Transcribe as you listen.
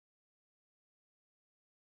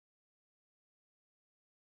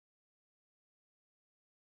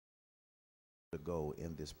ago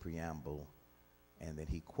in this preamble, and then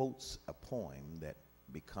he quotes a poem that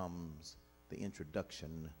becomes the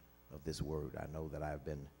introduction of this word. I know that I've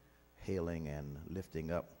been hailing and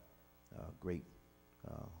lifting up great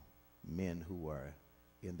men who are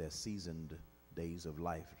in their seasoned days of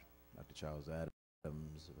life. Dr. Charles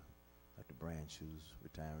Adams, Dr. Branch, who's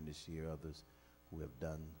retiring this year, others who have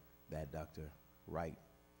done that. Dr. Wright,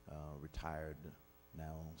 retired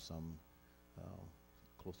now, some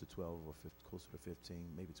close to 12 or 15, closer to 15,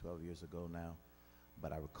 maybe 12 years ago now.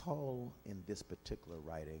 But I recall in this particular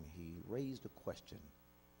writing, he raised a question,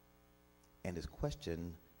 and his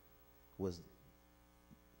question was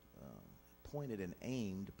pointed and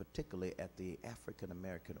aimed particularly at the African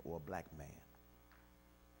American or black man.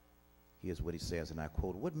 Here's what he says, and I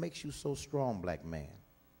quote, "What makes you so strong, black man?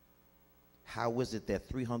 How is it that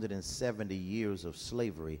 370 years of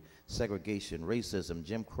slavery, segregation, racism,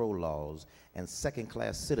 Jim Crow laws, and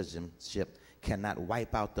second-class citizenship cannot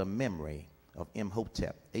wipe out the memory of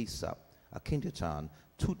Imhotep, Aesop, Akhenaten,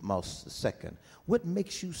 Thutmose II? What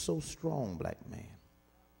makes you so strong, black man?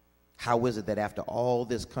 How is it that after all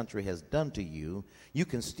this country has done to you, you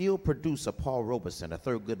can still produce a Paul Robeson, a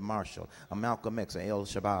Thurgood Marshall, a Malcolm X, a L.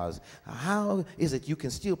 Shabazz? How is it you can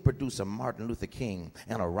still produce a Martin Luther King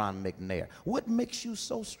and a Ron McNair? What makes you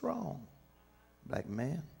so strong, black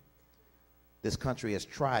man? This country has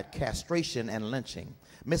tried castration and lynching,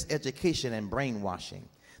 miseducation and brainwashing.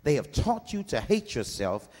 They have taught you to hate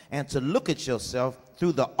yourself and to look at yourself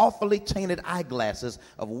through the awfully tainted eyeglasses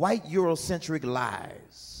of white Eurocentric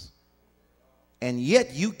lies. And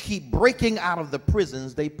yet you keep breaking out of the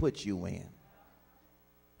prisons they put you in.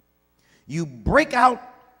 You break out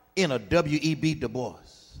in a W.E.B. Du Bois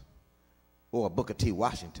or a Booker T.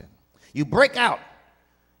 Washington. You break out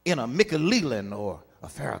in a Mickey Leland or a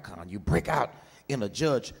Farrakhan. You break out in a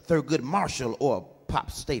Judge Thurgood Marshall or a Pop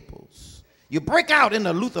Staples. You break out in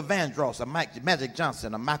a Luther Vandross, a Magic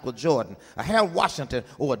Johnson, a Michael Jordan, a Harold Washington,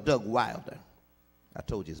 or a Doug Wilder. I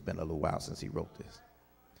told you it's been a little while since he wrote this.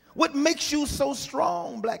 What makes you so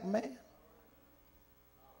strong, black man?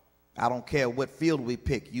 I don't care what field we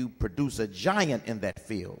pick, you produce a giant in that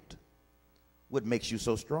field. What makes you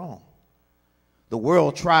so strong? The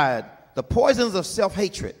world tried the poisons of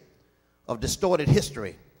self-hatred, of distorted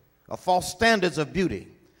history, of false standards of beauty.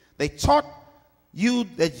 They taught you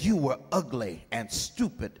that you were ugly and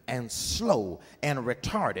stupid and slow and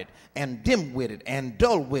retarded and dim-witted and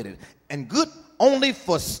dull-witted and good only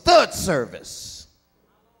for stud service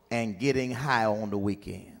and getting high on the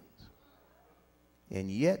weekends.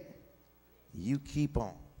 And yet, you keep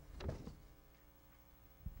on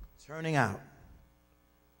turning out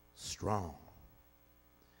strong.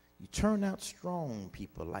 You turn out strong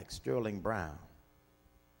people like Sterling Brown.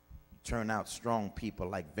 You turn out strong people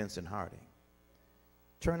like Vincent Harding.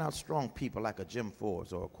 Turn out strong people like a Jim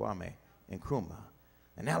Forbes or a Kwame Nkrumah,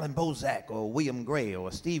 an Alan Bozak or William Gray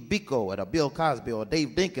or Steve Biko or a Bill Cosby or Dave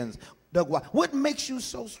Dinkins, Doug Wilder. What makes you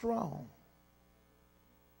so strong?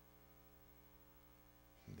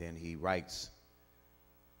 And then he writes,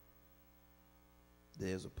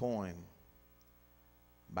 there's a poem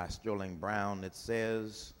by Sterling Brown that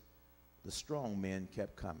says, the strong men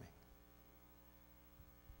kept coming.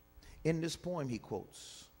 In this poem he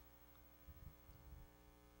quotes,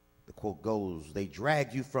 the quote goes, they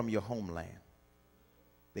dragged you from your homeland.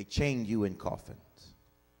 They chained you in coffins.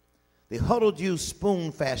 They huddled you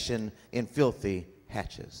spoon fashion in filthy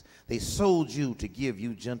hatches. They sold you to give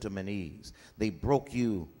you gentleman ease. They broke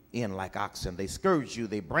you in like oxen. They scourged you.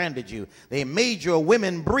 They branded you. They made your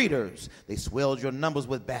women breeders. They swelled your numbers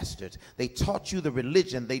with bastards. They taught you the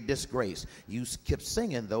religion they disgraced. You kept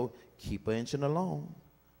singing, though, keep a inching along.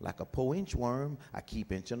 Like a poor inchworm, I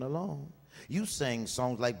keep inching along. You sang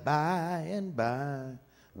songs like by and by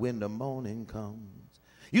when the morning comes.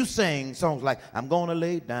 You sang songs like, I'm gonna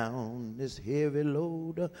lay down this heavy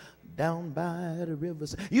load down by the river.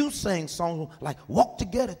 You sang songs like, walk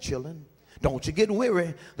together, children. Don't you get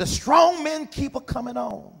weary. The strong men keep a-coming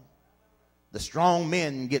on. The strong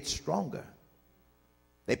men get stronger.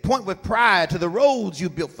 They point with pride to the roads you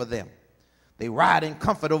built for them. They ride in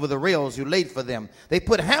comfort over the rails you laid for them. They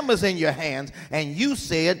put hammers in your hands, and you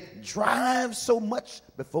said, drive so much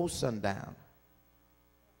before sundown.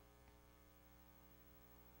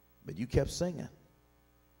 But you kept singing.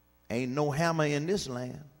 Ain't no hammer in this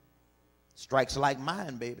land strikes like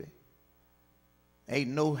mine, baby.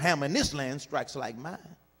 Ain't no hammer in this land strikes like mine.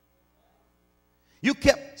 You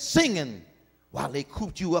kept singing while they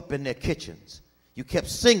cooped you up in their kitchens. You kept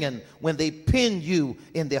singing when they pinned you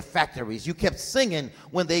in their factories. You kept singing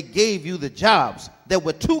when they gave you the jobs that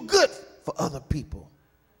were too good for other people.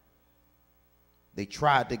 They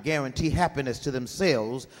tried to guarantee happiness to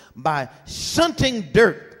themselves by shunting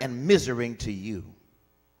dirt and misery to you.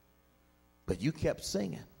 But you kept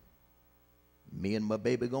singing, me and my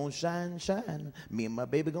baby gonna shine, shine. Me and my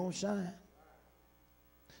baby gonna shine.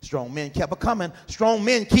 Strong men kept coming. Strong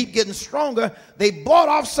men keep getting stronger. They bought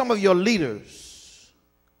off some of your leaders.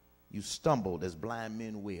 You stumbled as blind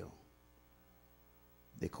men will.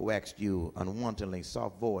 They coaxed you unwantingly,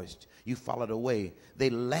 soft-voiced. You followed away. They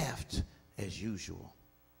laughed as usual.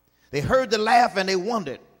 They heard the laugh and they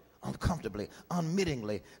wondered, uncomfortably,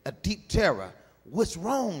 unwittingly, a deep terror. What's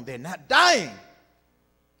wrong? They're not dying.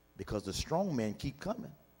 Because the strong men keep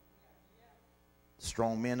coming.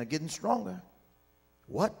 Strong men are getting stronger.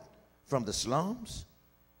 What? From the slums?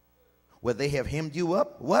 Where they have hemmed you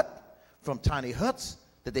up? What? From tiny huts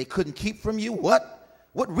that they couldn't keep from you? What?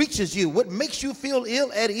 What reaches you? What makes you feel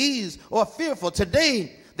ill at ease or fearful?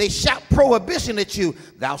 Today, they shout prohibition at you.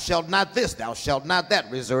 Thou shalt not this, thou shalt not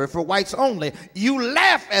that, reserved for whites only. You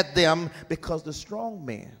laugh at them because the strong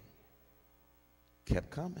man kept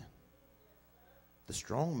coming. The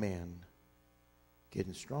strong man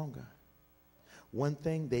getting stronger. One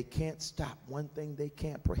thing they can't stop, one thing they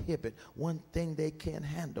can't prohibit, one thing they can't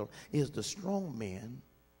handle is the strong men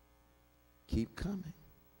keep coming.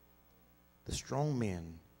 The strong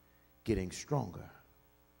men getting stronger.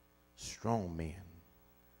 Strong men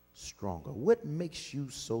stronger. What makes you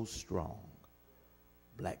so strong,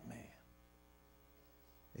 black man?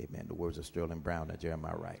 Amen. The words of Sterling Brown and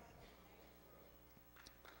Jeremiah Wright.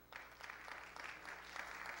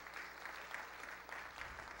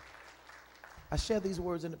 I share these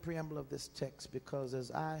words in the preamble of this text because as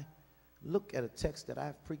I look at a text that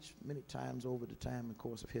I've preached many times over the time and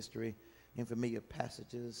course of history in familiar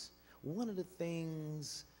passages, one of the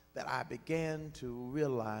things that I began to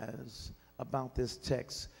realize about this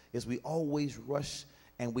text is we always rush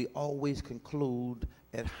and we always conclude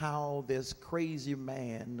at how this crazy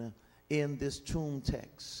man in this tomb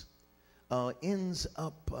text ends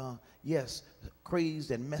up, yes,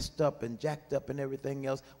 crazed and messed up and jacked up and everything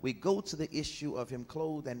else. We go to the issue of him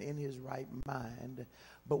clothed and in his right mind.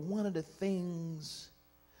 But one of the things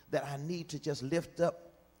that I need to just lift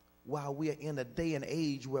up while we are in a day and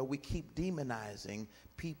age where we keep demonizing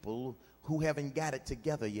people who haven't got it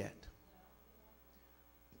together yet,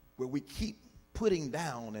 where we keep putting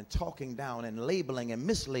down and talking down and labeling and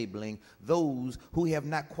mislabeling those who have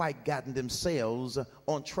not quite gotten themselves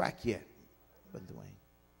on track yet. Brother Dwayne.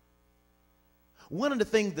 One of the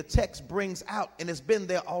things the text brings out, and it's been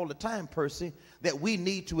there all the time, Percy, that we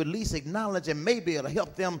need to at least acknowledge, and maybe it'll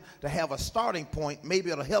help them to have a starting point.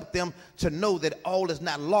 Maybe it'll help them to know that all is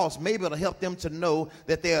not lost. Maybe it'll help them to know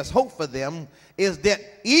that there's hope for them, is that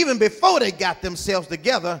even before they got themselves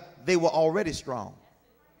together, they were already strong.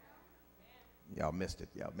 Y'all missed it,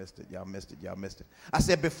 y'all missed it, y'all missed it, y'all missed it. I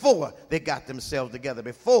said before they got themselves together,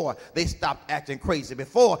 before they stopped acting crazy,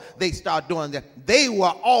 before they started doing that, they were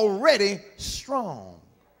already strong.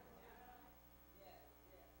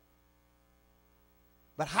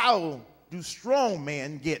 But how do strong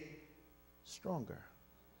men get stronger?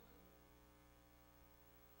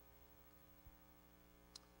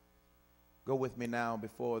 Go with me now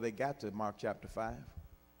before they got to Mark chapter 5.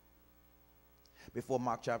 Before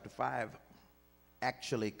Mark chapter 5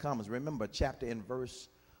 actually comes. Remember, chapter and verse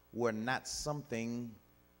were not something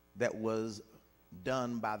that was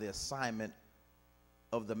done by the assignment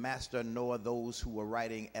of the master nor those who were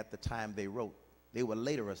writing at the time they wrote. They were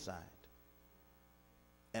later assigned.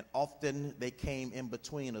 And often they came in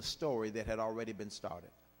between a story that had already been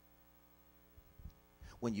started.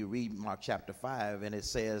 When you read Mark chapter 5 and it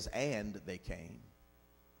says, and they came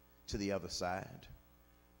to the other side,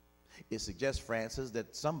 it suggests, Francis,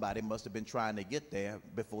 that somebody must have been trying to get there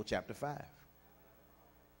before chapter 5.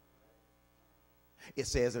 It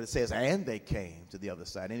says, and they came to the other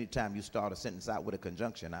side. Anytime you start a sentence out with a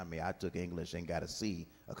conjunction, I mean, I took English and got a C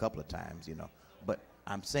a couple of times, you know. But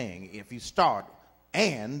I'm saying if you start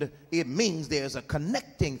and, it means there's a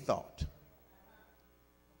connecting thought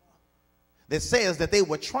that says that they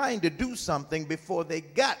were trying to do something before they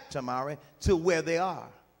got, Tamari, to where they are.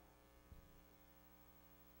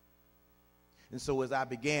 And so as I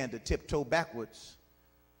began to tiptoe backwards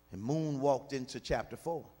and moonwalked into chapter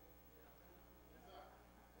 4,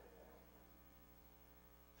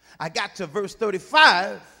 I got to verse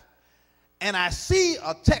 35 and I see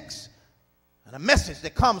a text and a message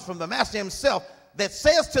that comes from the master himself that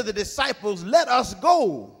says to the disciples, let us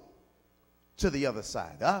go to the other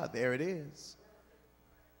side. Ah, there it is.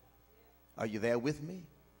 Are you there with me?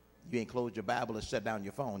 You ain't closed your Bible or shut down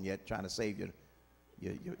your phone yet, trying to save your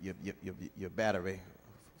battery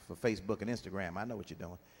for Facebook and Instagram. I know what you're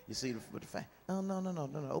doing. You see with the fan. Oh,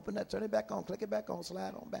 no. Open that, turn it back on, click it back on,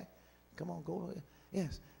 slide on back. Come on, go ahead.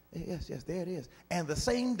 Yes, there it is. And the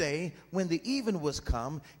same day, when the even was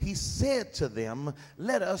come, he said to them,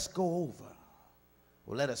 let us go over.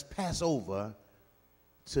 Well, let us pass over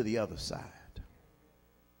to the other side.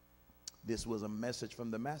 This was a message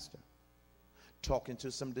from the master talking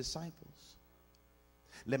to some disciples.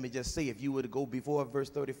 Let me just say, if you were to go before verse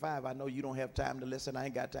 35, I know you don't have time to listen. I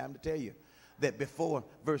ain't got time to tell you that before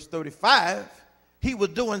verse 35, he was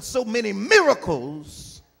doing so many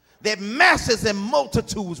miracles that masses and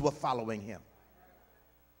multitudes were following him.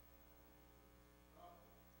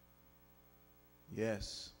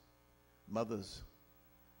 Yes, mothers,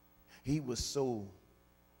 he was so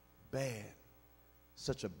bad,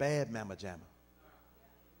 such a bad mamma jamma,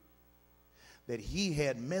 that he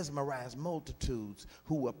had mesmerized multitudes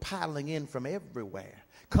who were piling in from everywhere,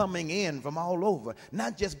 coming in from all over,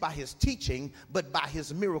 not just by his teaching, but by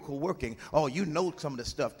his miracle working. Oh, you know some of the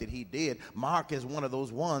stuff that he did. Mark is one of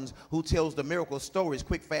those ones who tells the miracle stories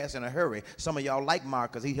quick, fast, in a hurry. Some of y'all like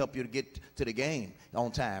Mark because he helped you to get to the game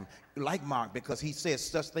on time. You like Mark because he says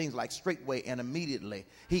such things like straightway and immediately.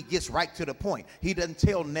 He gets right to the point. He doesn't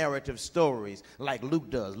tell narrative stories like Luke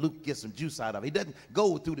does. Luke gets some juice out of it. He doesn't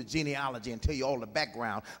go through the genealogy and tell you all the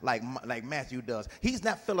background like Matthew does. He's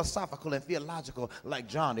not philosophical and theological like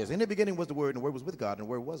John is. In the beginning was the Word, and the Word was with God, and the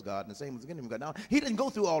Word was God, and the same was the beginning with God. Now, he didn't go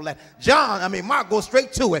through all that. Mark goes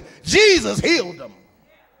straight to it. Jesus healed them.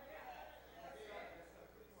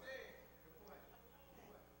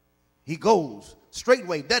 He goes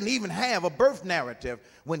straightway, doesn't even have a birth narrative.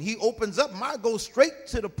 When he opens up, Mark goes straight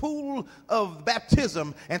to the pool of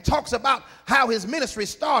baptism and talks about how his ministry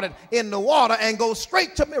started in the water and goes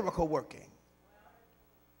straight to miracle working.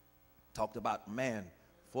 Talked about man,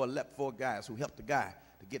 four guys who helped the guy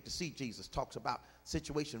to get to see Jesus. Talks about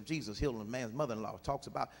situation of Jesus healing a man's mother-in-law. Talks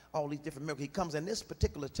about all these different miracles. He comes in this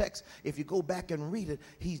particular text, if you go back and read it,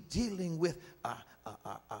 he's dealing with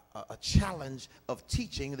a challenge of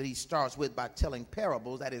teaching that he starts with by telling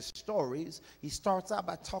parables, that is stories. He starts out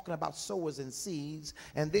by talking about sowers and seeds,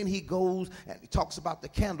 and then he goes and he talks about the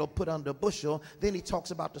candle put under a bushel. Then he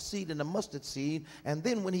talks about the seed and the mustard seed, and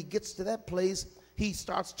then when he gets to that place, he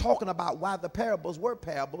starts talking about why the parables were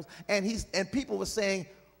parables, and people were saying,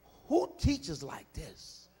 who teaches like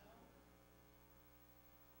this?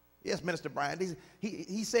 Yes, Minister Brian.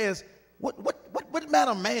 He says, what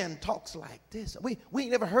manner of man talks like this? We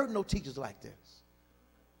ain't never heard no teachers like this.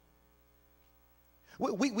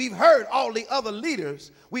 We've heard all the other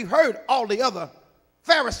leaders. We've heard all the other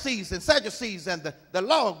Pharisees and Sadducees and the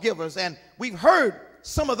lawgivers, and we've heard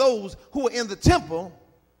some of those who were in the temple.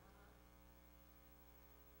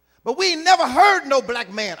 But we ain't never heard no black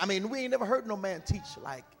man. We ain't never heard no man teach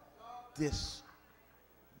like this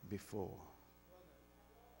before.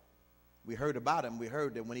 We heard about him. We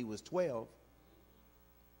heard that when he was 12,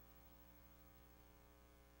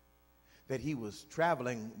 that he was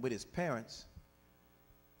traveling with his parents,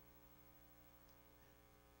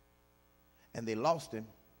 and they lost him.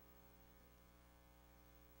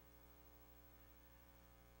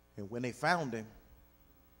 And when they found him,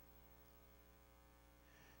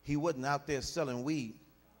 he wasn't out there selling weed.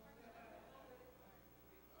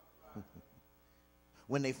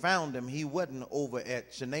 When they found him, he wasn't over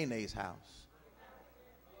at Shanae's house.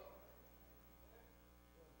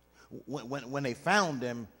 When they found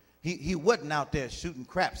him, he wasn't out there shooting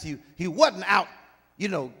craps. He wasn't out,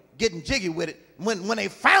 getting jiggy with it. When they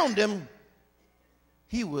found him,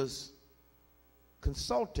 he was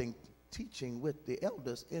consulting, teaching with the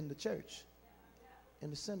elders in the church, in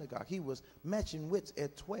the synagogue. He was matching wits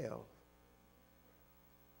at 12.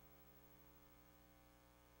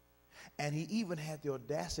 And he even had the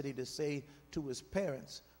audacity to say to his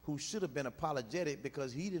parents, who should have been apologetic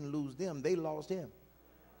because he didn't lose them, they lost him.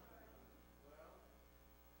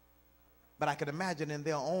 But I could imagine in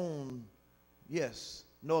their own,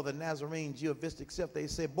 Northern Nazarene Geovistic self, they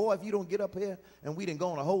said, boy, if you don't get up here and we didn't go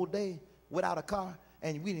on a whole day without a car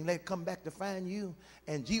and we didn't let it come back to find you.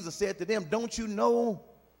 And Jesus said to them, don't you know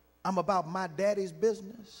I'm about my daddy's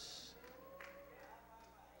business?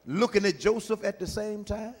 Looking at Joseph at the same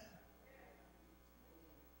time.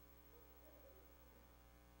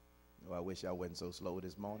 Oh, I wish I wasn't so slow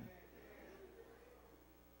this morning.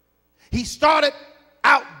 He started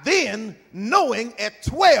out then knowing at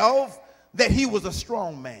 12 that he was a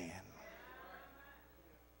strong man.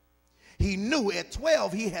 He knew at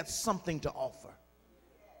 12 he had something to offer.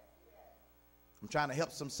 I'm trying to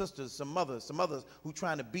help some sisters, some mothers, some others who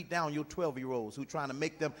trying to beat down your 12-year-olds, who trying to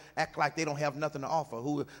make them act like they don't have nothing to offer,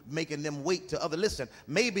 who are making them wait to other. Listen,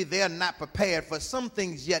 maybe they're not prepared for some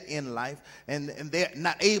things yet in life, and they're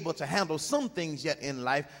not able to handle some things yet in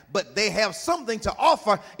life, but they have something to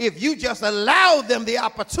offer if you just allow them the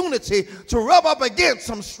opportunity to rub up against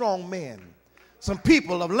some strong men. Some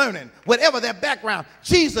people of learning, whatever their background.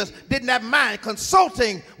 Jesus did not mind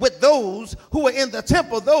consulting with those who were in the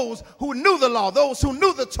temple, those who knew the law, those who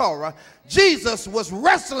knew the Torah. Jesus was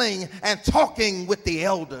wrestling and talking with the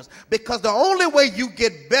elders, because the only way you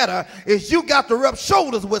get better is you got to rub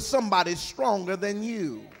shoulders with somebody stronger than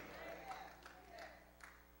you.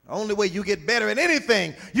 The only way you get better at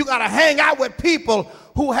anything, you got to hang out with people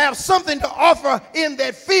who have something to offer in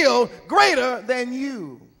that field greater than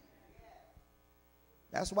you.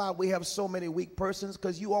 That's why we have so many weak persons,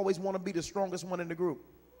 because you always want to be the strongest one in the group.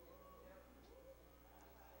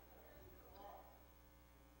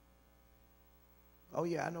 Oh,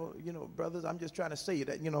 yeah, I know, brothers, I'm just trying to say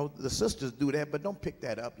that, the sisters do that, but don't pick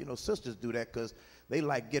that up. Sisters do that because they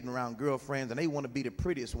like getting around girlfriends, and they want to be the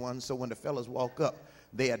prettiest ones, so when the fellas walk up,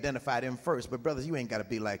 they identify them first. But, brothers, you ain't got to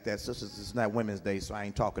be like that. Sisters, it's not Women's Day, so I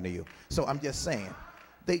ain't talking to you. So I'm just saying.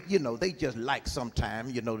 They just like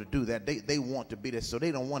sometime, to do that. They want to be there, so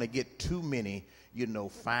they don't want to get too many,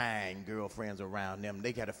 fine girlfriends around them.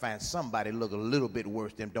 They got to find somebody look a little bit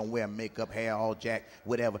worse than don't wear makeup, hair all jacked,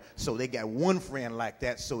 whatever. So they got one friend like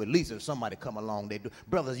that, so at least if somebody come along, they do.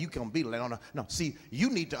 Brothers, you can't be like, no, see, you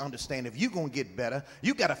need to understand, if you're going to get better,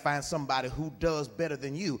 you got to find somebody who does better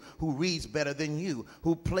than you, who reads better than you,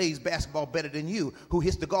 who plays basketball better than you, who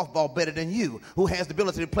hits the golf ball better than you, who has the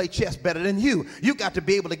ability to play chess better than you. You got to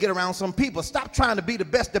be able to get around some people. Stop trying to be the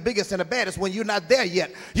best, the biggest, and the baddest when you're not there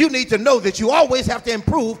yet. You need to know that you always have to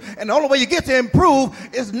improve, and the only way you get to improve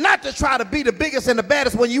is not to try to be the biggest and the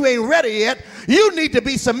baddest when you ain't ready yet. You need to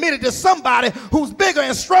be submitted to somebody who's bigger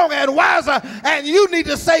and stronger and wiser, and you need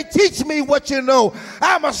to say, teach me what you know.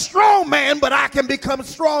 I'm a strong man, but I can become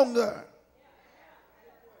stronger.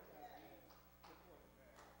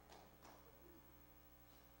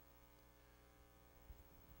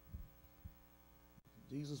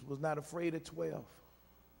 Jesus was not afraid at 12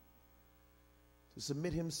 to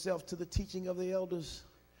submit himself to the teaching of the elders.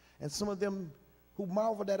 And some of them who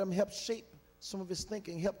marveled at him helped shape some of his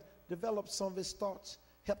thinking, helped develop some of his thoughts,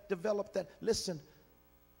 helped develop that. Listen,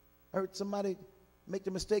 I heard somebody make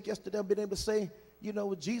the mistake yesterday of being able to say,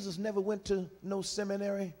 Jesus never went to no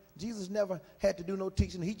seminary. Jesus never had to do no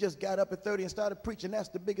teaching. He just got up at 30 and started preaching. That's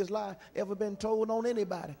the biggest lie ever been told on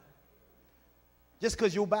anybody. Just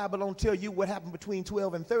because your Bible don't tell you what happened between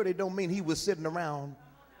 12 and 30 don't mean he was sitting around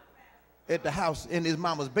at the house in his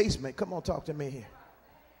mama's basement. Come on, talk to me here.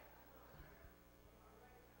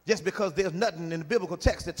 Just because there's nothing in the biblical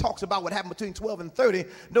text that talks about what happened between 12 and 30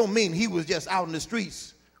 don't mean he was just out in the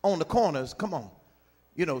streets, on the corners, come on,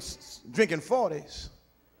 drinking 40s,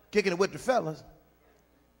 kicking it with the fellas.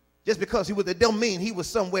 Just because he was there don't mean he was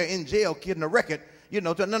somewhere in jail getting a record.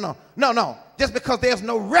 No. Just because there's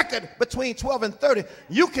no record between 12 and 30,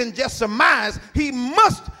 you can just surmise he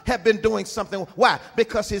must have been doing something. Why?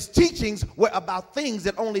 Because his teachings were about things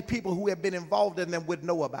that only people who have been involved in them would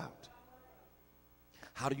know about.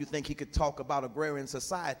 How do you think he could talk about agrarian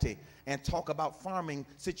society and talk about farming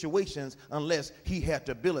situations unless he had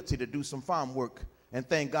the ability to do some farm work? And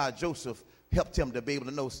thank God Joseph helped him to be able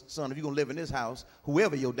to know, son, if you're going to live in this house,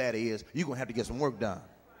 whoever your daddy is, you're going to have to get some work done.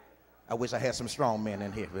 I wish I had some strong men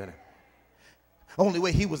in here. Only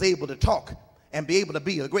way he was able to talk and be able to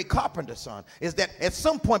be a great carpenter, son, is that at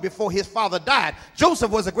some point before his father died,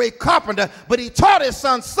 Joseph was a great carpenter, but he taught his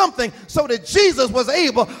son something so that Jesus was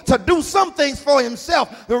able to do some things for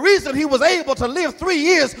himself. The reason he was able to live 3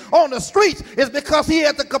 years on the streets is because he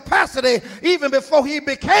had the capacity even before he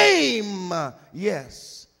became,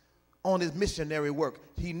 on his missionary work.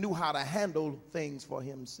 He knew how to handle things for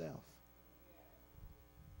himself.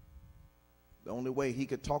 The only way he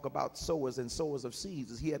could talk about sowers and sowers of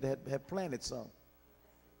seeds is he had to have planted some.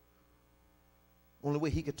 Only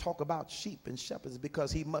way he could talk about sheep and shepherds is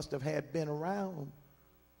because he must have had been around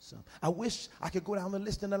some. I wish I could go down the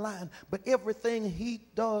list in the line, but everything he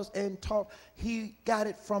does and taught, he got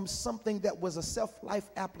it from something that was a self-life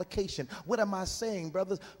application. What am I saying,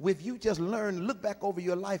 brothers? If you just learn, look back over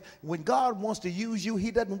your life, when God wants to use you, he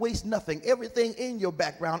doesn't waste nothing. Everything in your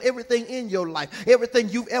background, everything in your life, everything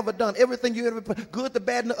you've ever done, everything you ever put, good, the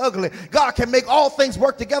bad, and the ugly, God can make all things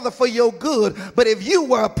work together for your good. But if you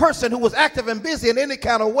were a person who was active and busy in any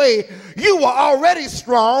kind of way, you were already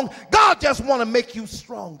strong. God just want to make you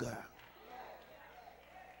stronger.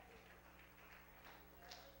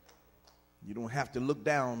 You don't have to look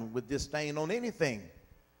down with disdain on anything,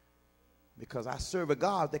 because I serve a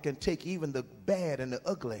God that can take even the bad and the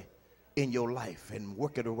ugly in your life and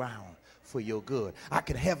work it around for your good. I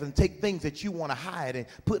can have him take things that you want to hide and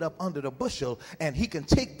put up under the bushel, and he can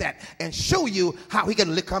take that and show you how he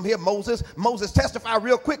can come here. Moses testify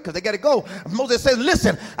real quick because they got to go. Moses says,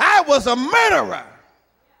 listen, I was a murderer.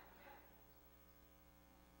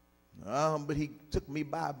 But he took me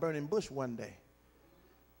by a burning bush one day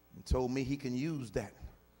and told me he can use that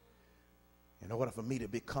in order for me to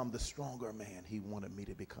become the stronger man he wanted me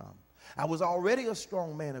to become. I was already a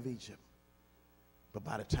strong man of Egypt, but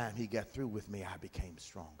by the time he got through with me, I became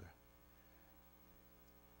stronger.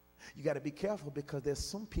 You got to be careful, because there's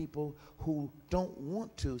some people who don't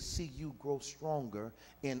want to see you grow stronger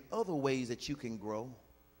in other ways that you can grow.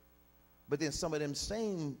 But then some of them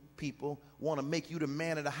same people want to make you the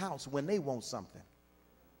man of the house when they want something.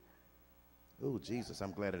 Oh, Jesus,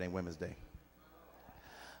 I'm glad it ain't Women's Day.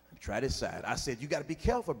 Try this side. I said, you got to be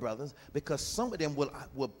careful, brothers, because some of them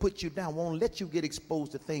will put you down, won't let you get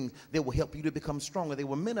exposed to things that will help you to become stronger. They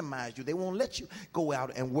will minimize you. They won't let you go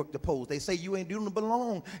out and work the polls. They say you ain't doing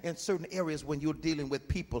belong in certain areas when you're dealing with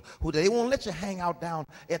people who they won't let you hang out down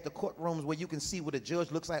at the courtrooms where you can see what a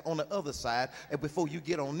judge looks like on the other side. And before you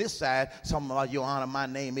get on this side, some of your honor, my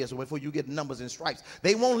name is, or before you get numbers and stripes,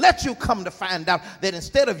 they won't let you come to find out that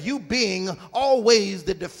instead of you being always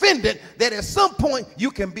the defendant, that at some point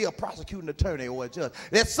you can be a prosecuting attorney or a judge.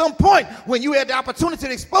 At some point, when you had the opportunity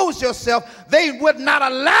to expose yourself, they would not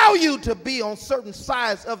allow you to be on certain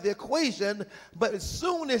sides of the equation. But as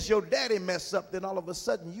soon as your daddy mess up, then all of a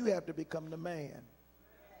sudden you have to become the man.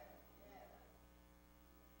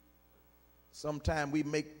 Sometimes we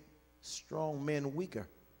make strong men weaker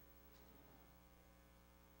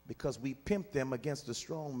because we pimp them against the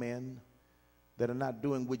strong men that are not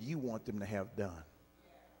doing what you want them to have done.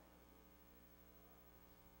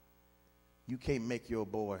 You can't make your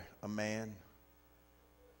boy a man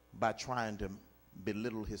by trying to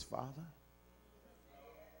belittle his father.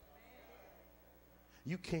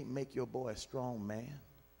 You can't make your boy a strong man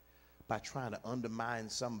by trying to undermine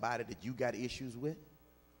somebody that you got issues with.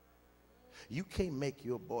 You can't make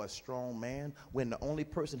your boy a strong man when the only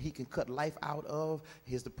person he can cut life out of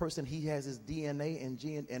is the person he has his DNA and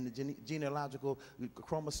the genealogical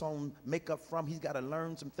chromosome makeup from. He's got to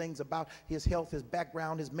learn some things about his health, his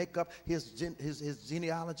background, his makeup, his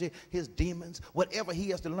genealogy, his demons, whatever he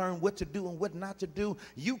has to learn what to do and what not to do.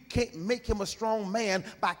 You can't make him a strong man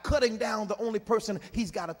by cutting down the only person he's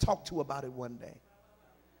got to talk to about it one day.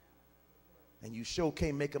 And you sure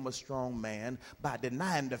can't make him a strong man by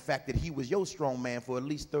denying the fact that he was your strong man for at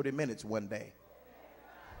least 30 minutes one day.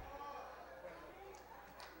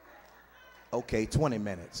 Okay, 20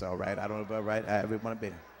 minutes, all right. I don't know, all right. I ever want to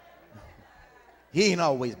be. He ain't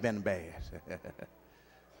always been bad.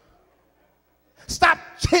 Stop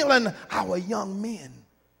telling our young men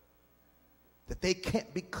that they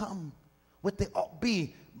can't become what they ought to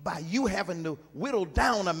be by you having to whittle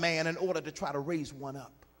down a man in order to try to raise one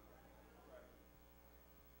up.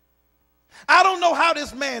 I don't know how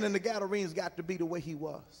this man in the Gadarenes got to be the way he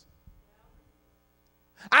was.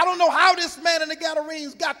 I don't know how this man in the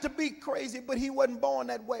Gadarenes got to be crazy, but he wasn't born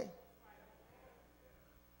that way.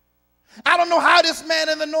 I don't know how this man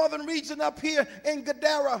in the northern region up here in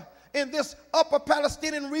Gadara, in this upper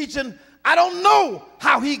Palestinian region, I don't know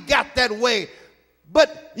how he got that way.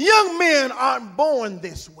 But young men aren't born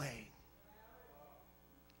this way.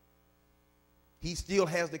 He still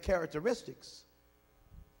has the characteristics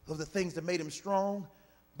of the things that made him strong,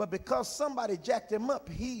 but because somebody jacked him up,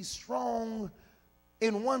 he's strong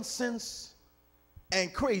in one sense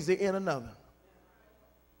and crazy in another.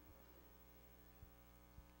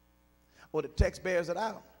 Well, the text bears it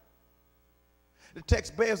out. The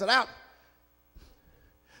text bears it out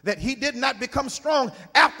that he did not become strong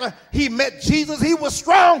after he met Jesus. He was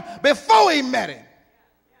strong before he met him.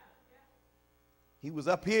 He was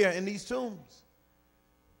up here in these tombs.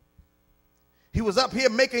 He was up here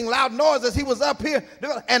making loud noises. He was up here,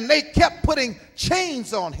 and they kept putting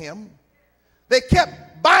chains on him. They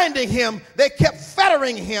kept binding him. They kept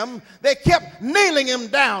fettering him. They kept nailing him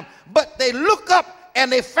down. But they looked up and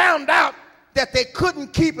they found out that they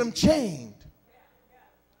couldn't keep him chained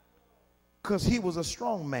because he was a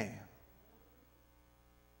strong man.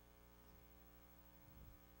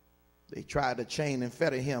 They tried to chain and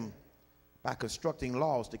fetter him by constructing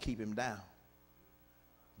laws to keep him down.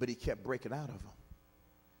 But he kept breaking out of them.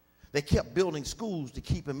 They kept building schools to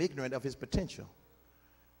keep him ignorant of his potential.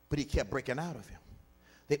 But he kept breaking out of him.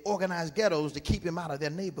 They organized ghettos to keep him out of their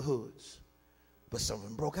neighborhoods. But some of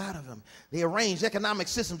them broke out of him. They arranged economic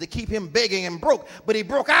systems to keep him begging and broke, but he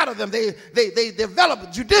broke out of them. They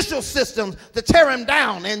developed judicial systems to tear him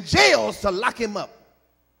down and jails to lock him up.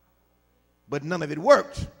 But none of it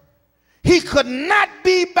worked. He could not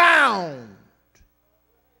be bound,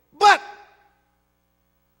 but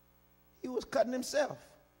he was cutting himself.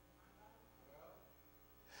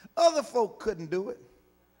 Other folk couldn't do it,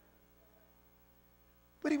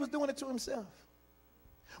 but he was doing it to himself.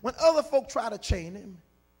 When other folk tried to chain him,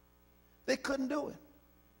 they couldn't do it.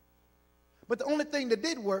 But the only thing that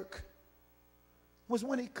did work was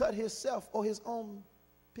when he cut himself or his own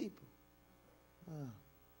people.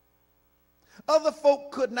 Other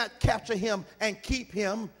folk could not capture him and keep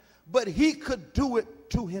him, but he could do it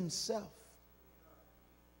to himself.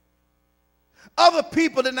 Other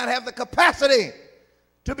people did not have the capacity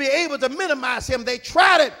to be able to minimize him. They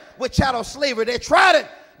tried it with chattel slavery. They tried it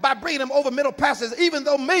by bringing him over Middle Passages. Even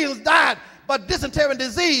though millions died by dysentery and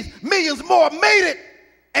disease, millions more made it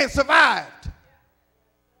and survived.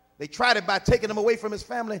 They tried it by taking him away from his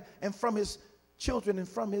family and from his children and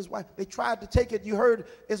from his wife. They tried to take it, you heard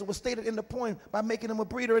as it was stated in the poem, by making him a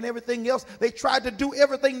breeder and everything else. They tried to do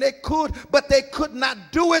everything they could, but they could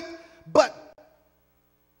not do it. But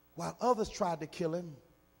while others tried to kill him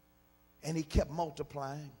and he kept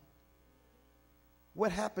multiplying,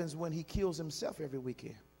 what happens when he kills himself every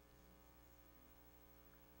weekend?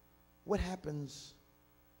 What happens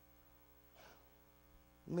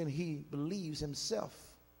when he believes himself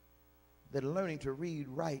that learning to read,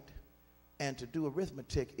 write, and to do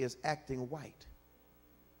arithmetic is acting white?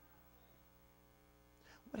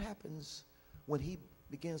 What happens when he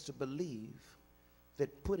begins to believe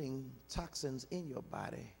that putting toxins in your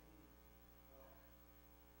body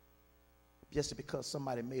just because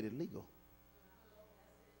somebody made it legal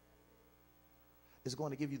is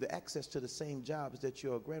going to give you the access to the same jobs that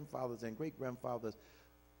your grandfathers and great-grandfathers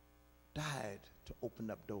died to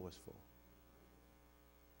open up doors for?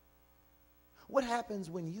 What happens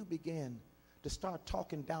when you begin to start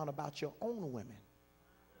talking down about your own women?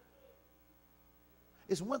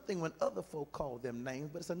 It's one thing when other folk call them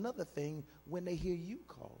names, but it's another thing when they hear you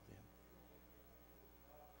call them.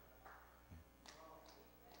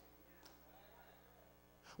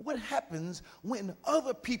 What happens when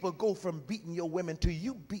other people go from beating your women to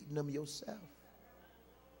you beating them yourself?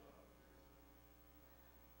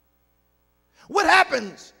 What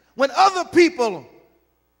happens when other people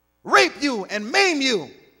rape you and maim you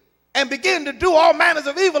and begin to do all manners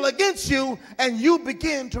of evil against you, and you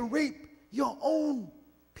begin to rape your own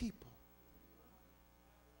people?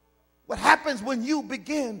 What happens when you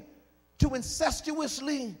begin to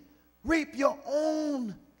incestuously rape your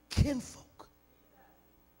own kinfolk?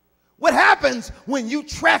 What happens when you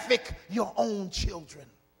traffic your own children?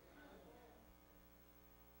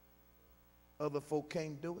 Other folk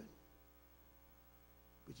can't do it,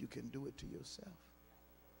 but you can do it to yourself.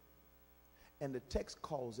 And the text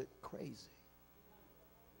calls it crazy.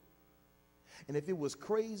 And if it was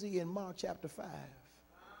crazy in Mark chapter 5,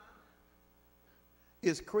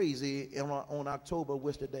 it's crazy on October,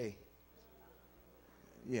 what's the day?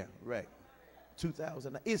 Yeah, right.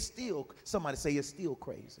 2009. It's still, somebody say it's still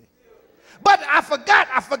crazy. But I forgot.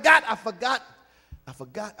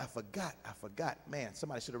 Man,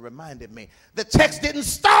 somebody should have reminded me. The text didn't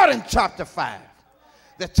start in chapter 5.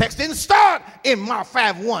 The text didn't start in Mark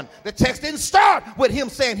 5:1. The text didn't start with him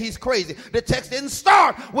saying he's crazy. The text didn't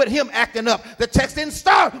start with him acting up. The text didn't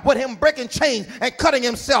start with him breaking chains and cutting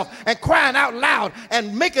himself and crying out loud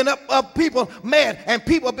and making up people mad and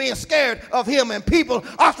people being scared of him and people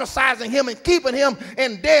ostracizing him and keeping him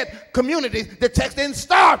in dead communities. The text didn't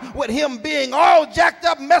start with him being all jacked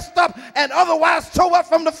up, messed up, and otherwise tore up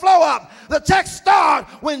from the floor up. The text started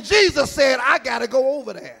when Jesus said, I got to go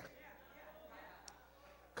over there.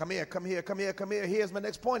 Come here. Here's my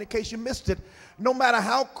next point in case you missed it. No matter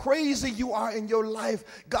how crazy you are in your life,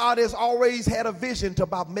 God has always had a vision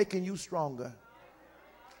about making you stronger.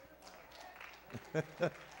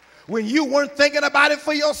 When you weren't thinking about it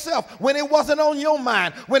for yourself, when it wasn't on your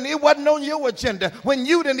mind, when it wasn't on your agenda, when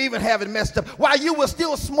you didn't even have it messed up, while you were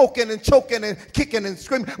still smoking and choking and kicking and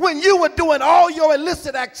screaming, when you were doing all your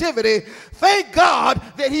illicit activity, thank God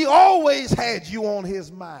that he always had you on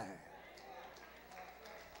his mind.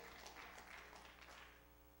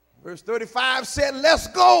 Verse 35 said, let's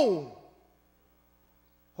go.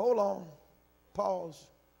 Hold on. Pause.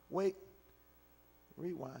 Wait.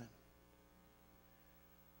 Rewind.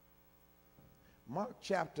 Mark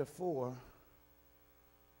chapter 4,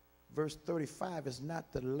 verse 35 is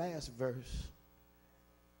not the last verse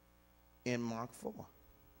in Mark 4.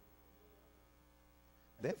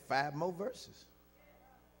 There are 5 more verses.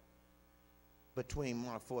 between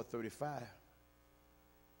Mark 4:35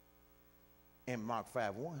 and Mark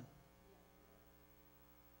 5:1.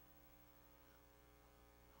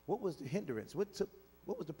 What was the hindrance? What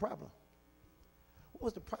was the problem? What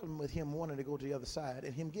was the problem with him wanting to go to the other side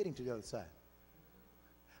and him getting to the other side?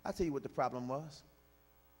 I'll tell you what the problem was.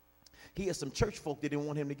 He had some church folk that didn't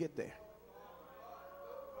want him to get there.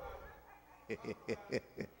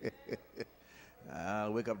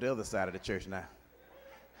 I'll wake up the other side of the church now.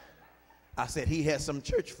 I said he had some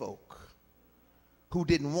church folk who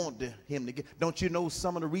didn't want him to get. Don't you know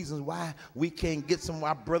some of the reasons why we can't get some of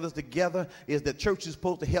our brothers together is the church is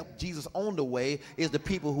supposed to help Jesus on the way, is the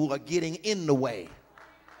people who are getting in the way.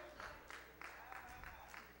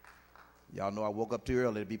 Y'all know I woke up too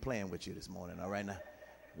early to be playing with you this morning, all right now.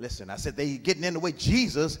 Listen, I said they getting in the way.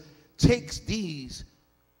 Jesus takes these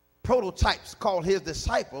prototypes called his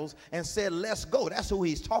disciples and said, let's go. That's who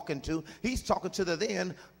he's talking to. He's talking to the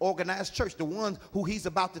then organized church, the ones who he's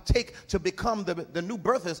about to take to become the new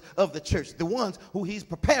birthers of the church, the ones who he's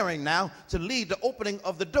preparing now to lead the opening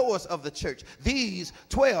of the doors of the church. These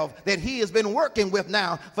 12 that he has been working with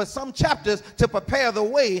now for some chapters to prepare the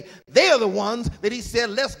way, they're the ones that he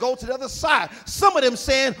said, let's go to the other side. Some of them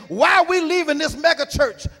saying, why are we leaving this mega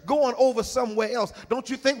church going over somewhere else?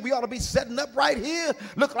 Don't you think we ought to be setting up right here?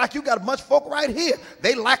 Look like you got a bunch of folk right here.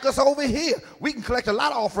 They like us over here. We can collect a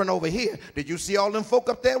lot of offering over here. Did you see all them folk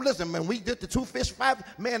up there? Listen, man, we did the 2 fish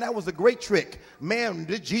 5. Man, that was a great trick. Man,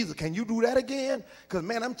 did Jesus, can you do that again? Because,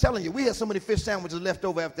 man, I'm telling you, we had so many fish sandwiches left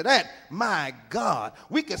over after that. My God,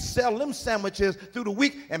 we could sell them sandwiches through the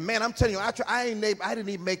week. And, man, I'm telling you, I didn't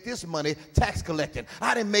even make this money tax collecting.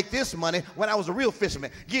 I didn't make this money when I was a real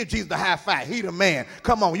fisherman. Give Jesus the high five. He the man.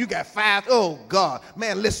 Come on, you got 5. Oh, God.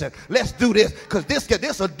 Man, listen, let's do this because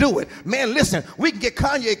this will do it. Man, listen, we can get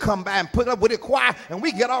Kanye come by and put up with a choir, and we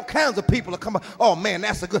can get all kinds of people to come by. Oh, man,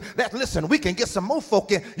 that's a good, listen, we can get some more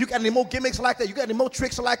folk in. You got any more gimmicks like that? You got any more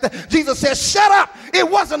tricks like that? Jesus says, shut up. It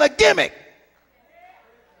wasn't a gimmick.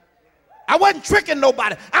 I wasn't tricking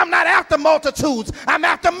nobody. I'm not after multitudes. I'm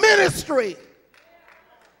after ministry.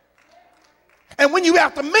 And when you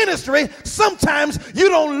after ministry, sometimes you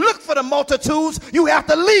don't look for the multitudes. You have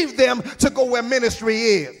to leave them to go where ministry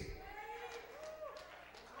is.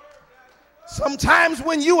 Sometimes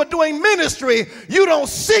when you are doing ministry, you don't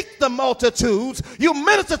seek the multitudes. You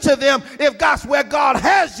minister to them if that's where God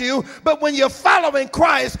has you. But when you're following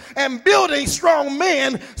Christ and building strong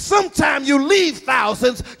men, sometimes you leave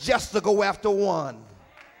thousands just to go after one.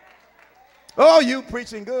 Oh, you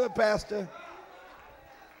preaching good, Pastor.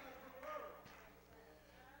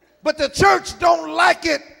 But the church don't like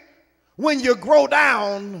it when you grow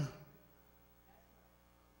down,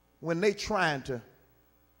 when they trying to.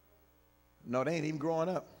 No, they ain't even growing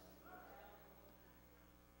up.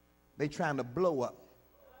 They trying to blow up.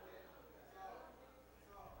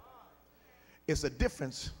 It's a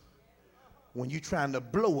difference when you trying to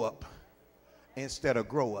blow up instead of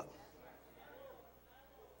grow up.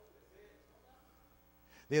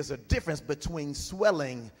 There's a difference between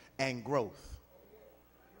swelling and growth.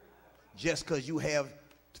 Just because you have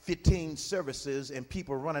 15 services and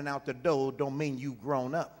people running out the door don't mean you've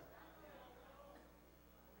grown up.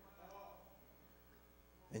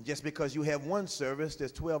 And just because you have one service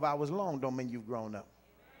that's 12 hours long don't mean you've grown up.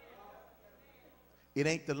 It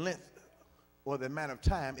ain't the length or the amount of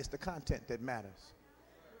time, it's the content that matters.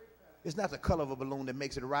 It's not the color of a balloon that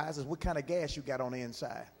makes it rise, it's what kind of gas you got on the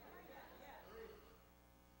inside.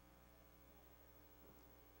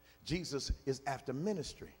 Jesus is after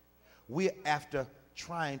ministry. We're after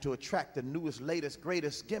trying to attract the newest, latest,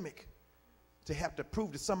 greatest gimmick. To have to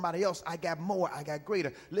prove to somebody else, I got more, I got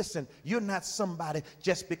greater. Listen, you're not somebody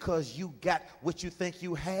just because you got what you think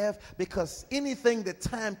you have, because anything that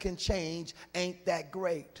time can change ain't that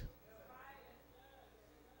great.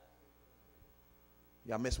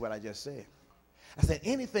 Y'all missed what I just said. I said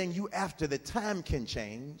anything you after that time can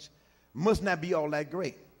change must not be all that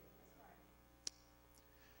great.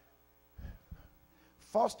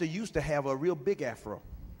 Foster used to have a real big afro.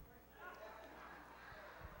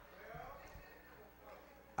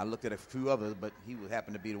 I looked at a few others, but he would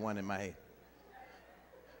happen to be the one in my head.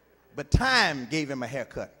 But time gave him a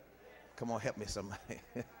haircut. Come on, help me somebody.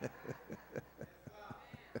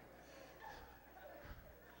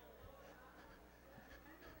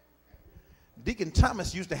 Deacon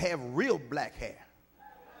Thomas used to have real black hair.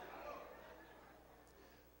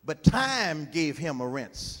 But time gave him a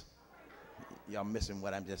rinse. Y'all missing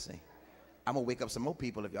what I'm just saying. I'm going to wake up some more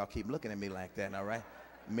people if y'all keep looking at me like that, all right?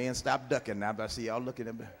 Men, stop ducking now, but I see y'all looking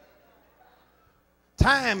at me.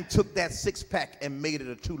 Time took that 6-pack and made it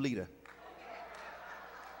a 2-liter.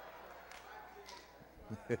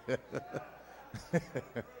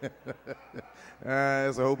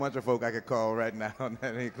 There's a whole bunch of folk I could call right now,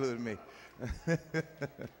 that including me.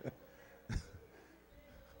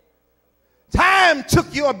 Time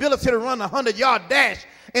took your ability to run a 100-yard dash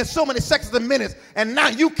in so many seconds a minute, and now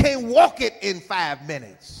you can't walk it in 5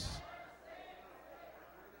 minutes.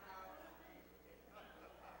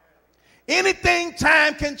 Anything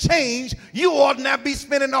time can change, you ought not be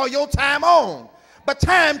spending all your time on. But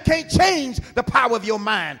time can't change the power of your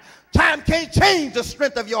mind. Time can't change the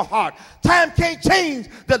strength of your heart. Time can't change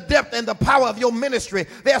the depth and the power of your ministry.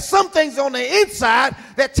 There are some things on the inside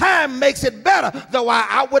that time makes it better. Though our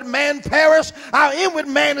outward man perish, our inward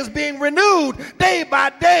man is being renewed day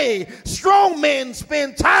by day. Strong men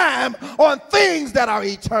spend time on things that are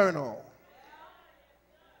eternal.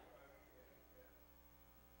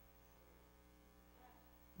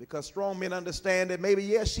 Because strong men understand that maybe,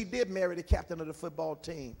 yes, she did marry the captain of the football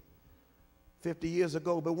team 50 years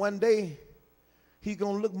ago, but one day he's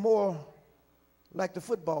going to look more like the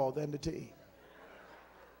football than the team.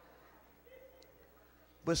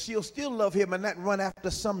 But she'll still love him and not run after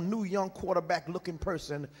some new young quarterback looking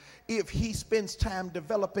person if he spends time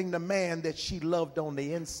developing the man that she loved on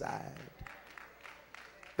the inside.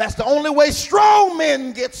 That's the only way strong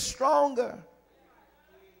men get stronger.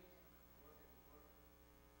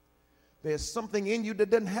 There's something in you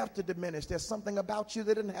that doesn't have to diminish. There's something about you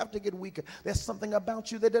that doesn't have to get weaker. There's something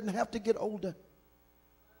about you that doesn't have to get older.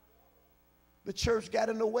 The church got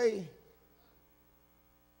in the way.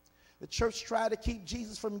 The church tried to keep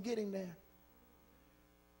Jesus from getting there.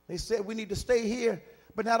 They said we need to stay here.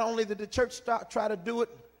 But not only did the church try to do it,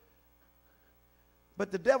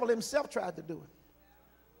 but the devil himself tried to do it.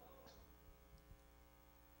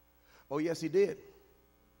 Oh, yes, he did.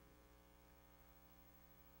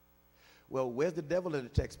 Well, where's the devil in the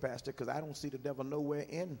text, Pastor? Because I don't see the devil nowhere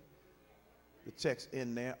in the text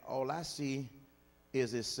in there. All I see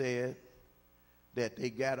is it said that they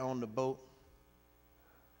got on the boat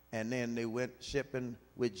and then they went shipping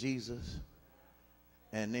with Jesus.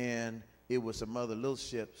 And then it was some other little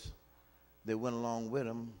ships that went along with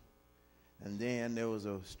them. And then there was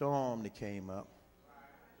a storm that came up.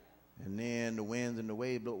 And then the winds and the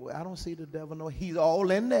waves blew. I don't see the devil no. He's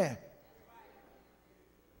all in there.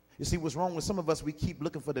 You see, what's wrong with some of us, we keep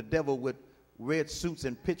looking for the devil with red suits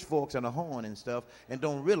and pitchforks and a horn and stuff, and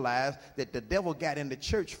don't realize that the devil got in the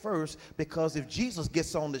church first, because if Jesus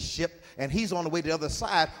gets on the ship and he's on the way to the other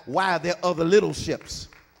side, why are there other little ships?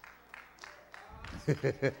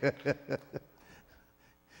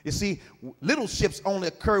 You see, little ships only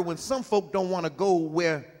occur when some folk don't want to go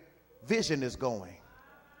where vision is going,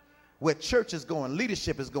 where church is going,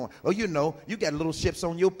 leadership is going. Oh, you know, you got little ships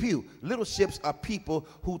on your pew. Little ships are people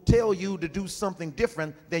who tell you to do something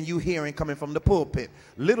different than you hearing coming from the pulpit.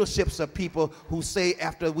 Little ships are people who say,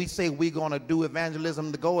 after we say we're going to do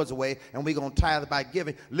evangelism the God's way and we're going to tithe by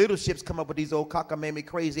giving, little ships come up with these old cockamamie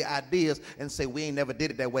crazy ideas and say, we ain't never did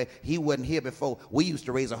it that way. He wasn't here before. We used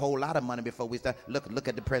to raise a whole lot of money before we started. Look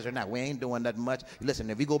at the president now. We ain't doing nothing much. Listen,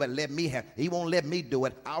 if you go back, let me have, he won't let me do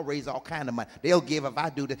it. I'll raise all kind of money. They'll give if I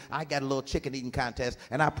do this. I got a little chicken eating contest,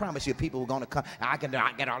 and I promise you people are going to come. I get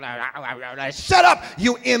all that. Shut up!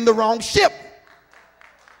 You in the wrong ship.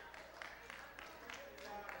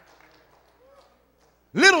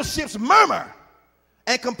 Little ships murmur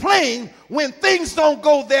and complain when things don't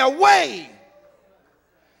go their way.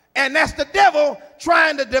 And that's the devil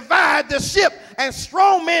trying to divide the ship. And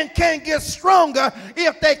strong men can't get stronger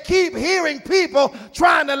if they keep hearing people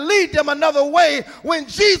trying to lead them another way when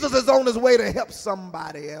Jesus is on his way to help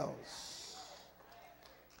somebody else.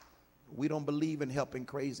 We don't believe in helping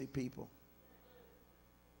crazy people.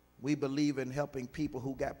 We believe in helping people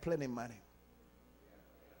who got plenty of money.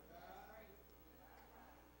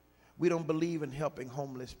 We don't believe in helping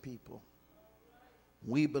homeless people.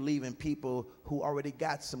 We believe in people who already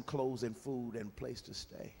got some clothes and food and place to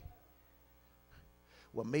stay.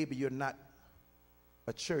 Well, maybe you're not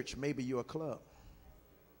a church, maybe you're a club.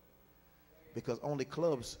 Because only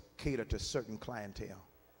clubs cater to certain clientele.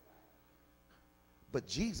 But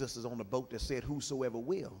Jesus is on the boat that said, whosoever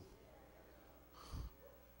will,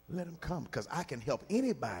 let him come, because I can help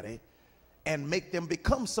anybody and make them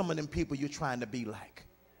become some of them people you're trying to be like.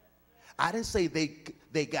 I didn't say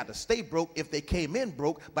they got to stay broke if they came in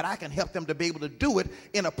broke, but I can help them to be able to do it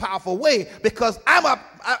in a powerful way, because I'm up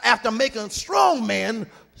after making strong men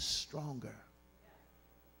stronger.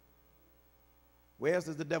 Where else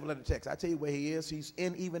is the devil in the text? I tell you where he is. He's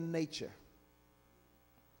in even nature.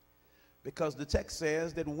 Because the text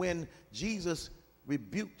says that when Jesus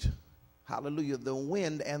rebuked, hallelujah, the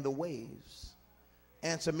wind and the waves,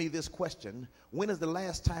 answer me this question: when is the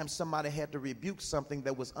last time somebody had to rebuke something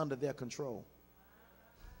that was under their control?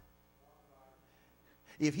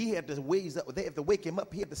 If he had to they have to wake him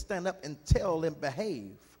up, he had to stand up and tell them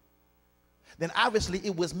behave. Then obviously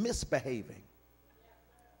it was misbehaving.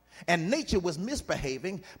 And nature was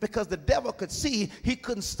misbehaving because the devil could see he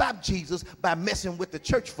couldn't stop Jesus by messing with the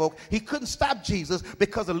church folk. He couldn't stop Jesus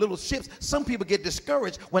because of little ships. Some people get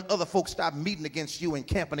discouraged when other folks stop meeting against you and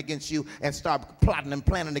camping against you and start plotting and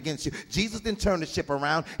planning against you. Jesus didn't turn the ship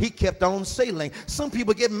around. He kept on sailing. Some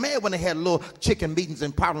people get mad when they had little chicken meetings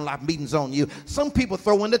and parking lot meetings on you. Some people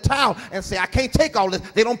throw in the towel and say, I can't take all this.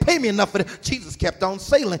 They don't pay me enough for this. Jesus kept on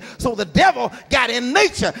sailing. So the devil got in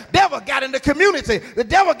nature. Devil got in the community. The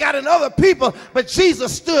devil got in other people, but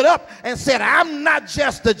Jesus stood up and said, I'm not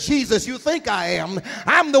just the Jesus you think I am.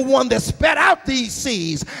 I'm the one that spat out these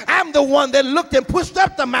seas. I'm the one that looked and pushed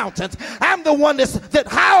up the mountains. I'm the one that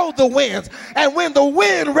howled the winds. And when the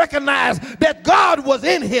wind recognized that God was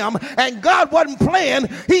in him and God wasn't playing,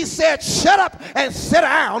 he said, shut up and sit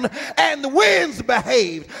down, and the winds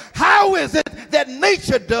behaved. How is it that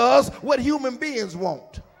nature does what human beings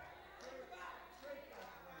won't?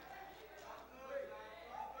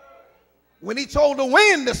 When he told the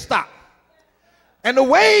wind to stop and the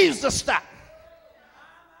waves to stop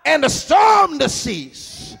and the storm to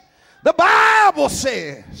cease, the Bible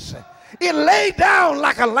says it lay down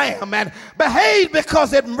like a lamb and behaved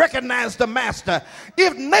because it recognized the master.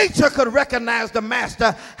 If nature could recognize the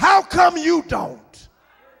master, how come you don't?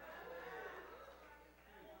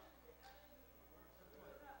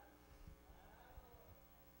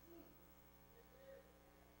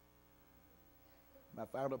 My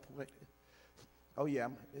final point. Oh yeah,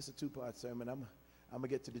 it's a two-part sermon. I'm going to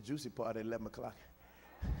get to the juicy part at 11 o'clock.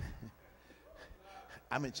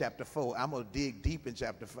 I'm in chapter 4. I'm going to dig deep in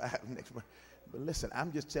chapter 5 next month. But listen,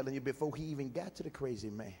 I'm just telling you, before he even got to the crazy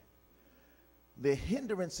man, the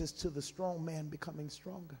hindrances to the strong man becoming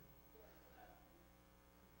stronger.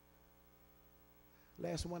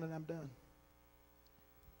 Last one and I'm done.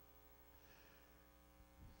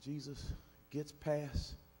 Jesus gets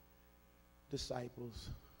past disciples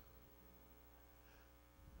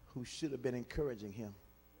who should have been encouraging him,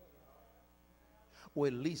 or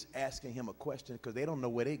at least asking him a question, because they don't know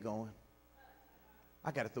where they're going.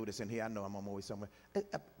 I got to throw this in here. I know I'm always somewhere.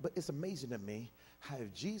 But it's amazing to me how,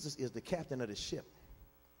 if Jesus is the captain of the ship,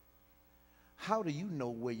 how do you know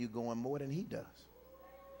where you're going more than he does?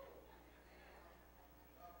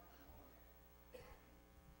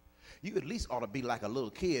 You at least ought to be like a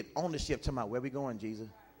little kid on the ship talking about, where we going, Jesus?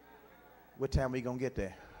 What time we going to get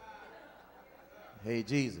there? Hey,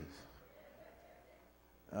 Jesus,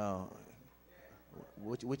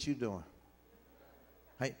 what you doing?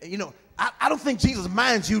 Hey, you know, I don't think Jesus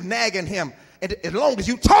minds you nagging him as long as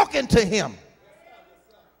you talking to him.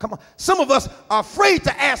 Come on. Some of us are afraid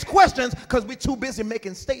to ask questions because we're too busy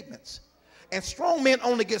making statements. And strong men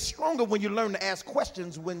only get stronger when you learn to ask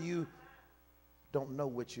questions when you don't know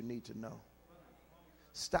what you need to know.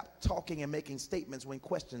 Stop talking and making statements when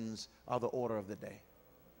questions are the order of the day.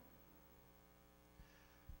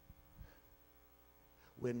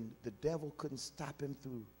 When the devil couldn't stop him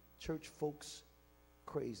through church folks'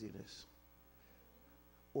 craziness,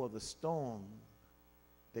 or the storm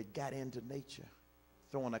that got into nature,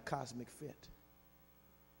 throwing a cosmic fit.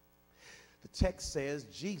 The text says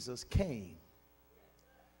Jesus came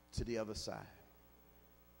to the other side.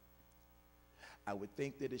 I would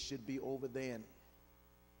think that it should be over then.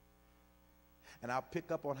 And I'll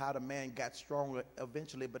pick up on how the man got stronger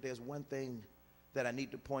eventually, but there's one thing that I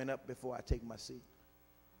need to point out before I take my seat.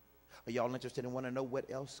 Are y'all interested and want to know what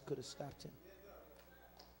else could have stopped him?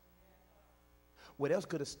 What else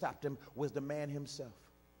could have stopped him was the man himself.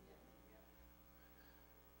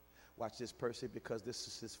 Watch this, Percy, because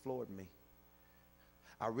this has floored me.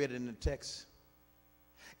 I read it in the text.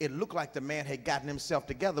 It looked like the man had gotten himself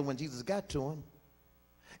together when Jesus got to him.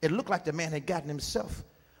 It looked like the man had gotten himself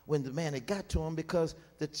when the man had got to him, because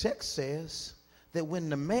the text says that when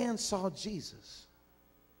the man saw Jesus,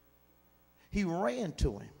 he ran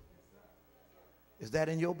to him. Is that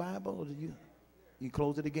in your Bible? Or did you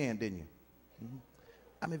closed it again, didn't you? Mm-hmm.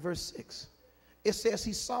 I'm in verse 6. It says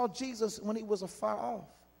he saw Jesus when he was afar off.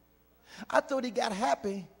 I thought he got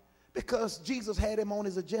happy because Jesus had him on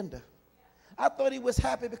his agenda. I thought he was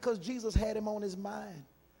happy because Jesus had him on his mind.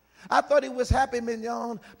 I thought he was happy,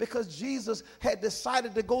 Mignon, because Jesus had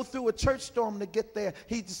decided to go through a church storm to get there.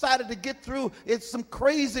 He decided to get through some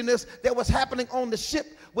craziness that was happening on the ship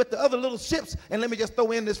with the other little ships. And let me just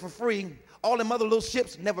throw in this for free. All them other little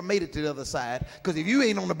ships never made it to the other side, because if you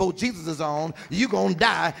ain't on the boat Jesus is on, you're going to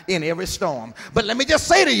die in every storm. But let me just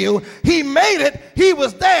say to you, he made it. He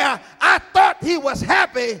was there. I thought he was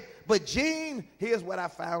happy. But Gene, here's what I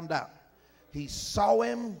found out. He saw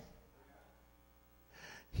him,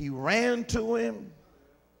 He ran to him.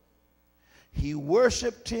 He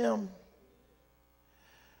worshiped him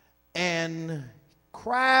and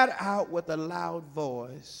cried out with a loud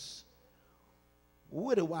voice,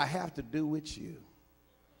 "What do I have to do with you?"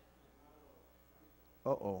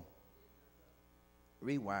 Uh-oh.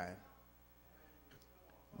 Rewind.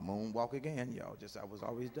 Moonwalk again, y'all. I was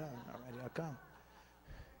always done. All right, here I come.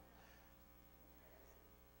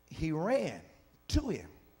 He ran to him.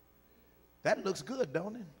 That looks good,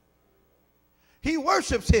 don't it? He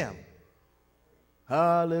worships him.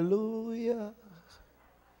 Hallelujah.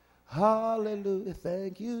 Hallelujah.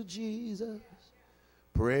 Thank you, Jesus.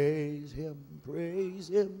 Praise him. Praise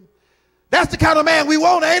him. That's the kind of man we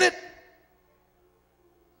want, ain't it?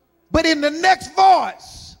 But in the next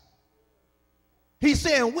voice, he's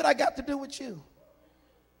saying, "What I got to do with you?"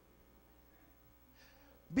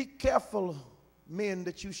 Be careful, men,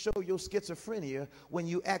 that you show your schizophrenia when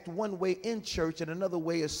you act one way in church and another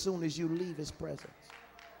way as soon as you leave his presence.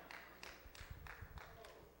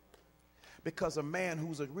 Because a man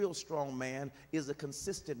who's a real strong man is a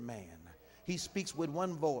consistent man. He speaks with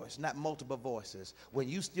one voice, not multiple voices. When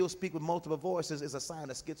you still speak with multiple voices, it's a sign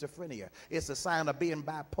of schizophrenia. It's a sign of being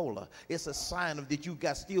bipolar. It's a sign of that you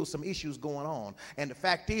got still some issues going on. And the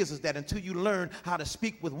fact is that until you learn how to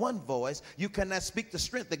speak with one voice, you cannot speak the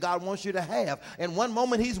strength that God wants you to have. And one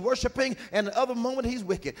moment he's worshiping, and the other moment he's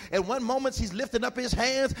wicked. And one moment he's lifting up his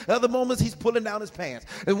hands, other moments he's pulling down his pants.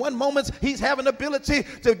 And one moment he's having the ability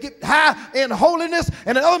to get high in holiness,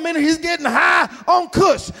 and the other minute he's getting high on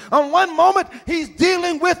kush. On one moment he's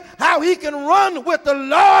dealing with how he can run with the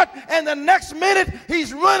Lord, and the next minute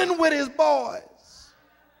he's running with his boys.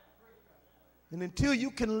 And until you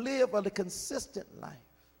can live a consistent life,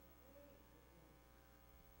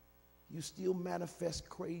 you still manifest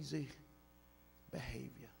crazy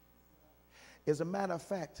behavior. As a matter of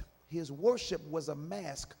fact, his worship was a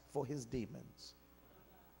mask for his demons.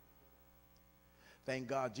 Thank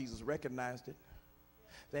God Jesus recognized it.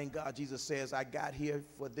 Thank God Jesus says, "I got here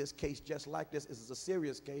for this case just like this." This is a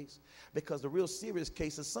serious case, because the real serious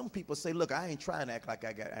case is some people say, "Look, I ain't trying to act like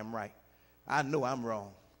I'm right. I know I'm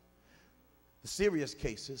wrong." The serious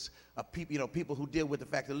cases are people, people who deal with the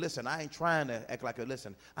fact that, "Listen, I ain't trying to act like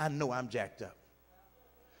listen, I know I'm jacked up."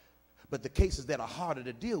 But the cases that are harder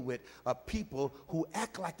to deal with are people who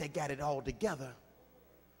act like they got it all together,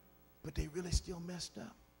 but they really still messed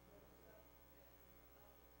up.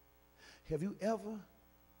 Have you ever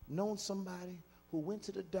known somebody who went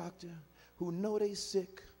to the doctor, who know they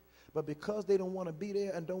sick, but because they don't want to be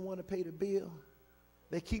there and don't want to pay the bill,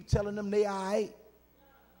 they keep telling them they all right?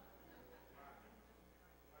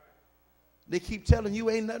 They keep telling you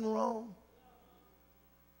ain't nothing wrong.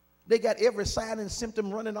 They got every sign and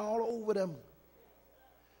symptom running all over them,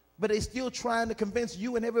 but they still trying to convince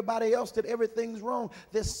you and everybody else that everything's wrong.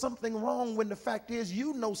 There's something wrong when the fact is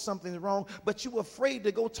you know something's wrong, but you're afraid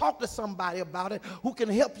to go talk to somebody about it who can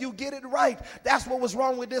help you get it right. That's what was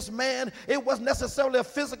wrong with this man. It wasn't necessarily a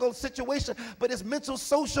physical situation, but his mental,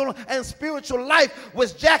 social, and spiritual life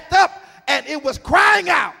was jacked up, and it was crying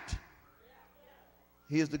out.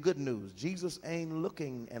 Here's the good news. Jesus ain't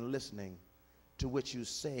looking and listening to what you're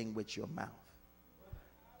saying with your mouth.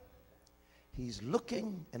 He's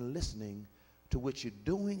looking and listening to what you're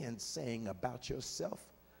doing and saying about yourself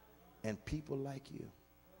and people like you.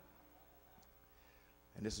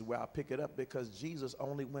 And this is where I'll pick it up, because Jesus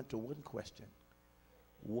only went to one question.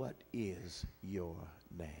 What is your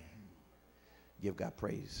name? Give God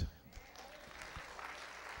praise.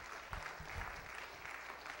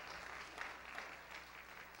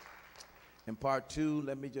 In part two,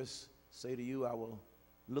 let me just say to you, I will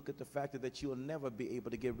look at the fact that you'll never be able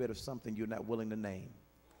to get rid of something you're not willing to name.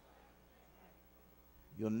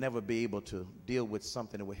 You'll never be able to deal with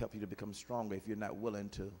something that will help you to become stronger if you're not willing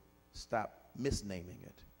to stop misnaming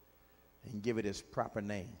it and give it its proper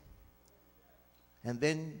name. And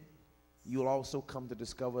then you'll also come to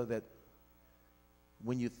discover that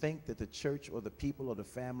when you think that the church or the people or the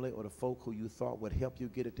family or the folk who you thought would help you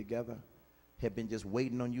get it together have been just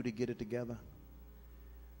waiting on you to get it together,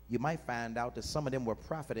 you might find out that some of them were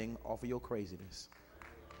profiting off of your craziness.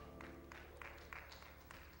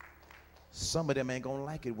 Some of them ain't gonna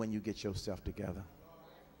like it when you get yourself together.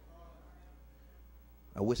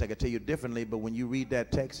 I wish I could tell you differently, but when you read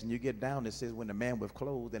that text and you get down, it says when the man was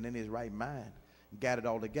clothed and in his right mind got it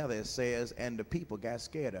all together, it says, and the people got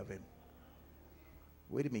scared of him.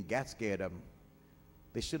 What do you mean got scared of him?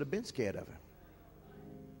 They should have been scared of him.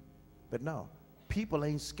 But no, people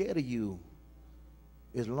ain't scared of you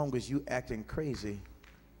as long as you acting crazy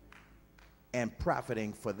and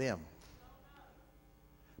profiting for them.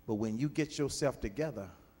 But when you get yourself together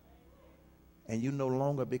And you no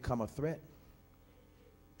longer become a threat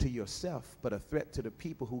to yourself, but a threat to the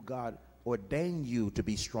people who God ordained you to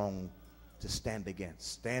be strong to stand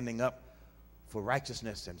against. Standing up for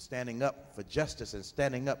righteousness and standing up for justice and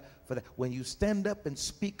standing up for that. When you stand up and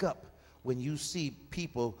speak up, when you see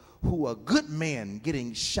people who are good men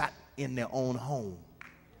getting shot in their own home,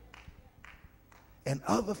 and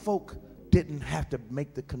other folk didn't have to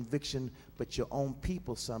make the conviction, but your own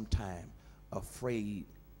people sometime afraid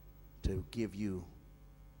to give you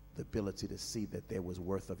the ability to see that there was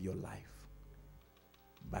worth of your life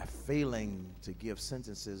by failing to give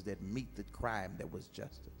sentences that meet the crime that was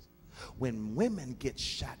justice. When women get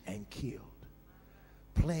shot and killed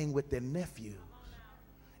playing with their nephews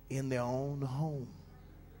in their own home,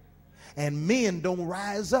 and men don't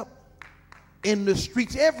rise up in the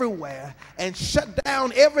streets everywhere and shut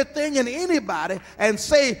down everything and anybody and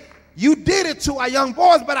say, you did it to our young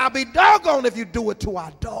boys, but I'll be doggone if you do it to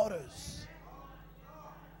our daughters.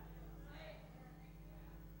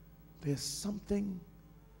 There's something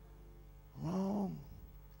wrong,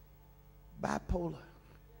 bipolar,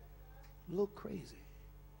 a little crazy,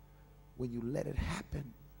 when you let it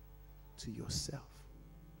happen to yourself.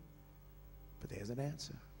 But there's an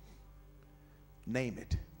answer. Name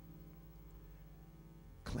it.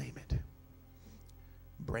 Claim it.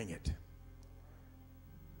 Bring it.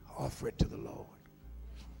 Offer it to the Lord.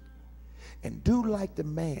 And do like the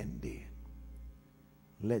man did.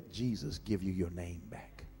 Let Jesus give you your name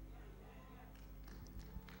back.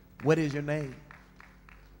 What is your name?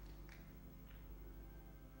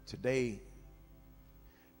 Today,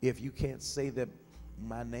 if you can't say that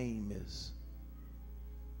my name is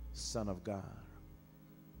Son of God,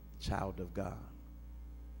 child of God,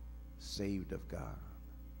 saved of God,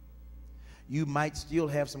 you might still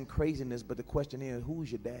have some craziness, but the question is,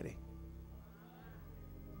 who's your daddy?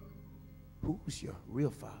 Who's your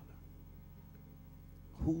real father?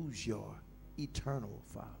 Who's your eternal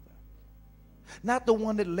father? Not the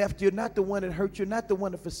one that left you, not the one that hurt you, not the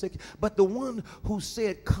one that forsook you, but the one who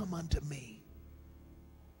said, come unto me,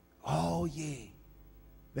 all ye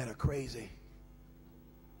that are crazy,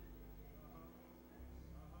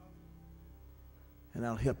 and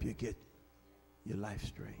I'll help you get your life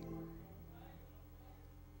straight.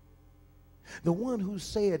 The one who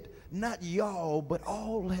said, not y'all, but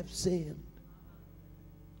all have sinned.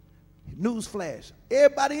 Newsflash,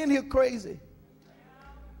 everybody in here crazy.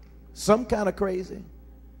 Some kind of crazy.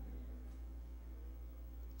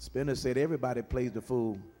 Spinner said everybody plays the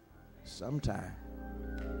fool sometime.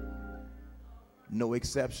 No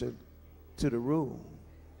exception to the rule.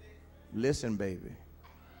 Listen, baby.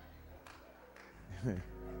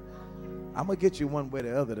 I'm going to get you one way or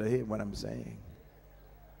the other to hear what I'm saying.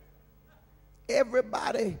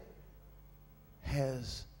 Everybody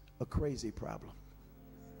has a crazy problem.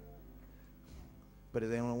 But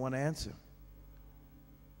they don't want to answer.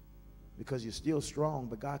 Because you're still strong,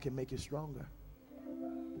 but God can make you stronger.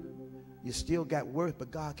 You still got worth,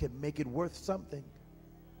 but God can make it worth something.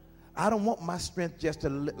 I don't want my strength just to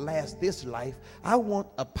last this life. I want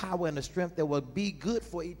a power and a strength that will be good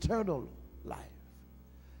for eternal life.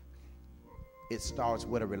 It starts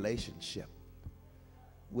with a relationship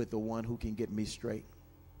with the one who can get me straight.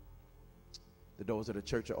 The doors of the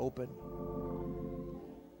church are open.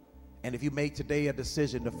 And if you make today a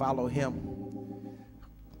decision to follow him,